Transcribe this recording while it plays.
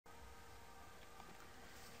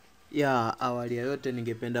Ya awali ya yote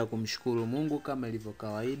ningependa kumshukuru Mungu kama ilivyo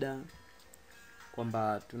kawaida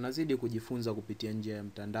kwamba tunazidi kujifunza kupitia njia ya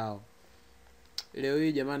mtandao. Leo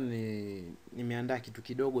hii jamani nimeandaa kitu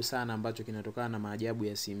kidogo sana ambacho kinatokana na maajabu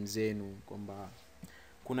ya simu zenu, kwamba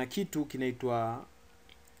kuna kitu kinaitwa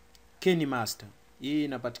Kine Master. Hii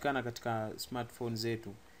inapatikana katika smartphone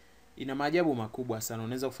zetu. Ina maajabu makubwa sana.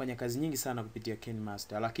 Unaweza kufanya kazi nyingi sana kupitia Kine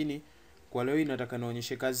Master. Lakini kwa leo hii nataka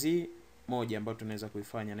nionyeshe kazi moja ambayo tunaweza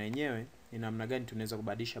kuifanya, na yenyewe ni namna gani tunaweza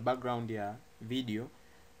kubadilisha background ya video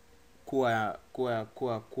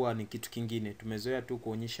kuwa ni kitu kingine. Tumezoea tu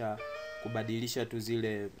kuonyesha kubadilisha tu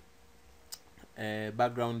zile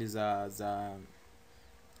background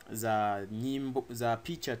za nyimbo za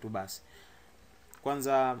picha tu basi.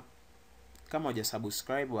 Kwanza kama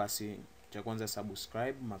hujasubscribe basi cha kwanza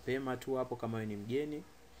subscribe mapema tu hapo kama wewe ni mgeni.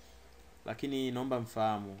 Lakini naomba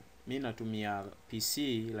mfahamu mimi natumia PC,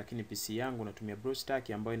 lakini PC yangu natumia BlueStack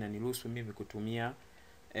ambayo inaniruhusu mimi kutumia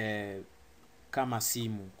kama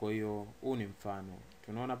simu. Kwa hiyo huu ni mfano.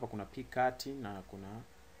 Tunaona hapa kuna Picard na kuna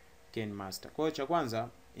Kine Master. Kwa hiyo cha kwanza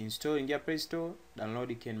install, ingia Play Store,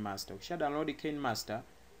 download Kine Master. Ukisha download Kine Master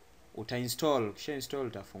utainstall, kisha install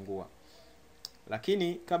utafungua.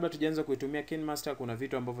 Lakini kabla tujaanza kuitumia Kine Master kuna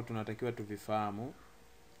vitu ambavyo tunatakiwa tuvifahamu.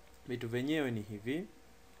 Vitu venyewe ni hivi.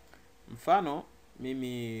 Mfano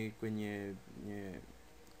mimi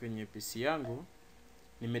kwenye PC yangu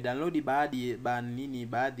nimedownload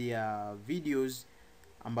baadhi ya videos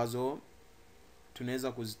ambazo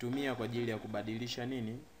tunaweza kuzitumia kwa ajili ya kubadilisha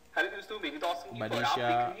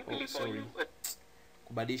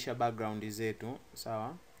kubadilisha background zetu,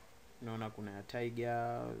 sawa? Naona kuna ya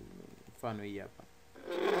tiger, mfano hii hapa.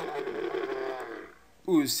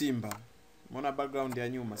 Huyu simba. Umeona background ya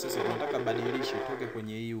nyuma. Sasa tunataka badilisha toke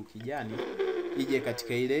kwenye hii ukijani ije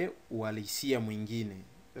katika ile uhalisia mwingine.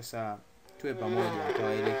 Sasa tuwe pamoja,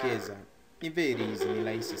 nitawaelekeza. Ni very easy, ni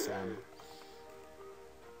rahisi sana.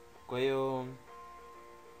 Kwa hiyo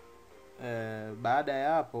baada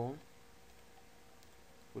ya hapo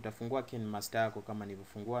utafungua Kine Master yako kama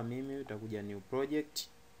nilivyofungua mimi. Utakuja new project.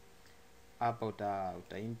 Hapa uta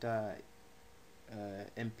enter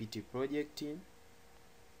mpt project.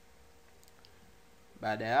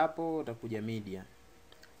 Baada ya hapo utakuja media.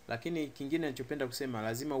 Lakini kingine ninachopenda kusema,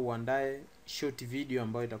 lazima uandae short video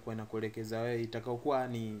ambayo itakuwa inakuelekeza wewe, itakayokuwa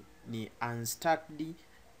ni unstacked.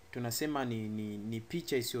 Tunasema ni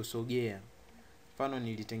picha isiyosogea. Mfano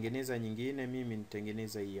nilitengeneza nyingine, mimi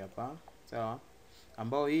nitengeneza hii hapa, sawa?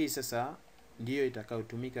 Ambao hii sasa ndiyo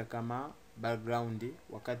itakayotumika kama background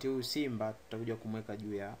wakati huu simba tutakuja kumweka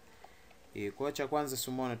juu ya kwa cha kwanza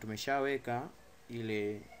sumona tumeshaweka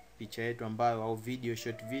ile picha yetu ambayo au video,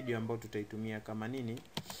 short video ambayo tutaitumia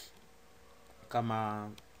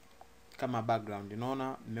kama kama background.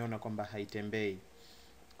 Unaona, mmeona kwamba haitembei.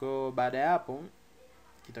 Kwa baada ya hapo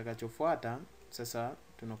kitakachofuata sasa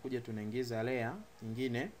tunakuja tunaingiza layer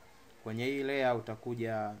nyingine. Kwenye hii layer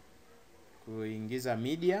utakuja kuingiza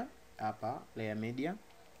media hapa, layer media.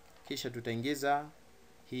 Kisha tutaingiza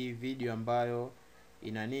hii video ambayo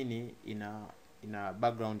ina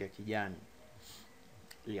background ya kijani.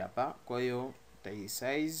 Hii hapa. Kwa hiyo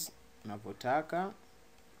size unavyotaka.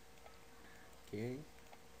 Okay.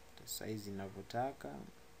 Size unavyotaka.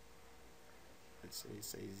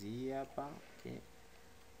 Size hii hapa. Okay.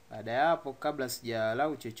 Baada ya hapo, kabla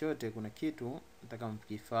sijalau chochote, kuna kitu nataka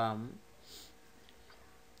mkifahamu.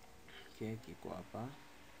 Okay, kiko hapa.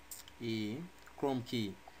 Hii Chrome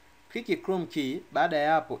key. Click Chrome key. Baada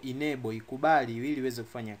ya hapo enable, ikubali ili iweze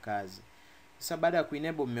kufanya kazi. Sasa baada ya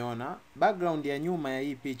kuenable, mmeona background ya nyuma ya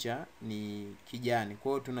hii picha ni kijani.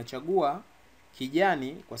 Kwa hiyo tunachagua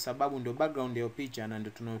kijani kwa sababu ndio background ya picha na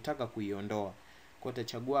ndio tunayotaka kuiondoa. Kwa hiyo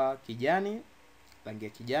utachagua kijani, rangi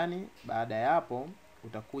ya kijani. Baada ya hapo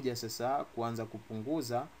utakuja sasa kuanza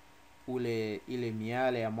kupunguza ile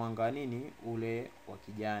miale ya mwanga ule wa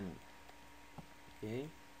kijani. Okay.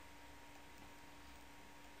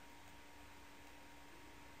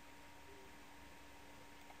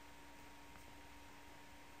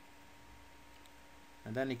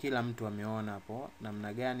 Nadhani kila mtu ameona hapo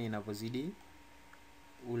namna gani inavyozidi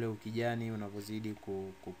ule ukijani unavyozidi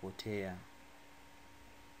kupotea.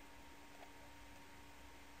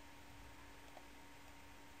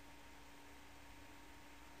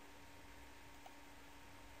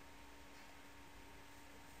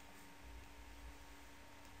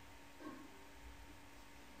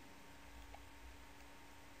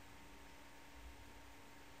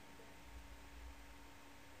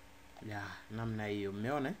 Ya, namna hiyo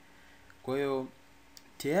mmeona. Kwa hiyo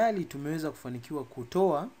tayari tumeweza kufanikiwa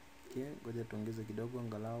kutoa. Okay, ngoja tuongeze kidogo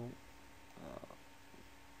angalau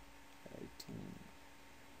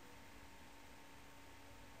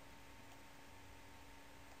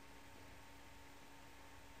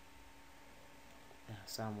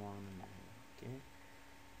someone. Okay,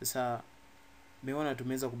 sasa meona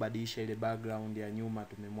tumeweza kubadilisha ile background ya nyuma,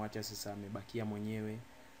 tumemwacha sasa amebakia mwenyewe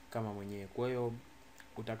kama mwenyewe. Kwa hiyo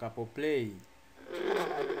utakapo play,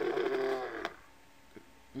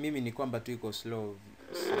 mimi ni kwamba tu iko slow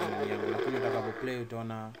lakini utakapo play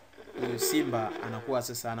utaona huyu simba anakuwa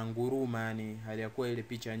sasa ananguruma, yani hali ya kuwa ile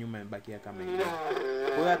picha ya nyuma imebakia kama ile.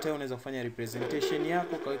 Kwa hiyo hata unaweza kufanya representation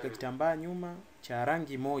yako, kaweka kitambaa nyuma cha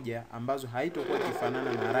rangi moja ambazo haitokuwa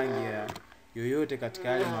kifanana na rangi ya yoyote katika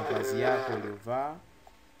yale mavazi yako uliyovaa.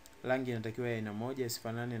 Rangi inatakiwa ya aina moja,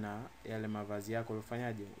 isifanane na yale mavazi yako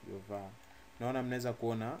uliyofanyaje uliyovaa. Naona mnaweza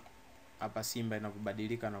kuona hapa simba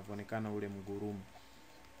inavyobadilika na kuonekana ule mgurumo.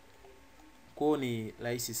 Kwa ni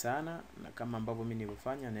rahisi sana, na kama ambavyo mimi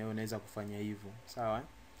nilivyofanya, na wewe unaweza kufanya hivyo. Sawa?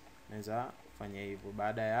 Unaweza kufanya hivyo.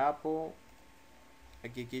 Baada ya hapo,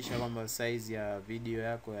 hakikisha kwamba size ya video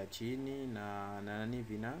yako ya chini na nani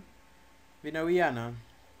vinawiana.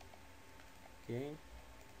 Okay,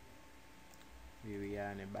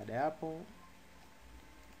 viwiane. Baada ya hapo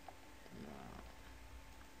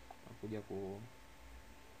nakuja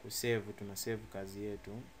kusave, tuna save kazi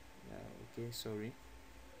yetu. Okay, sorry,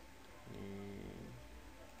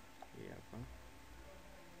 ni hapa.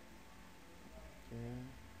 Okay,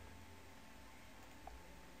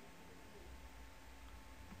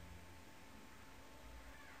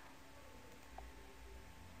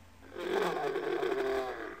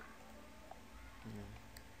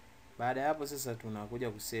 baada ya hapo sasa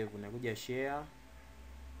tunakuja kusave, nakuja share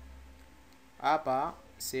hapa,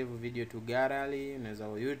 save video to gallery, unaweza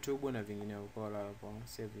YouTube na vingine huko hapo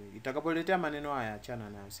save. Itakapoletea maneno haya achana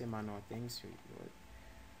na sema no thanks.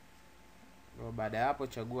 Baada ya hapo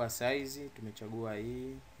chagua size, tumechagua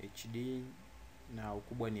hii HD na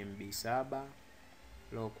ukubwa ni MB 7,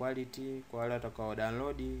 low quality. Kwa wale watakao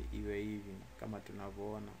download iwe hivi kama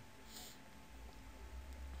tunavyoona.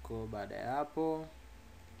 Kwa baada ya hapo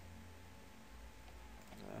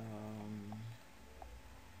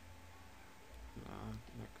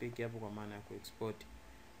na click hapo kwa maana ya kuexport.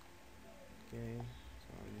 Okay,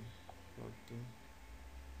 sorry, export.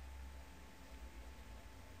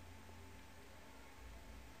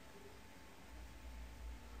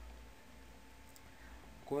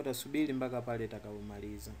 Kwa hiyo tasubiri mpaka pale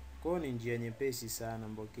itakapomaliza. Kwa hiyo ni njia nyepesi sana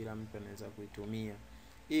ambayo kila mtu anaweza kuitumia.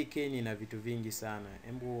 Hii kine ina vitu vingi sana.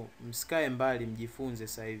 Embu msikae mbali, mjifunze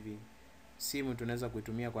sasa hivi. Simu tunaweza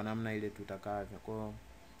kuitumia kwa namna ile tutakavyo. Kwa hiyo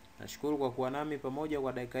nashukuru kwa kuwa nami pamoja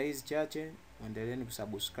kwa dakika hizi chache. Endeleeni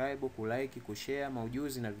kusubscribe, kulike, kushare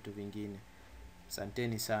maujuzi na vitu vingine.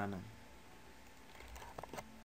 Asanteni sana.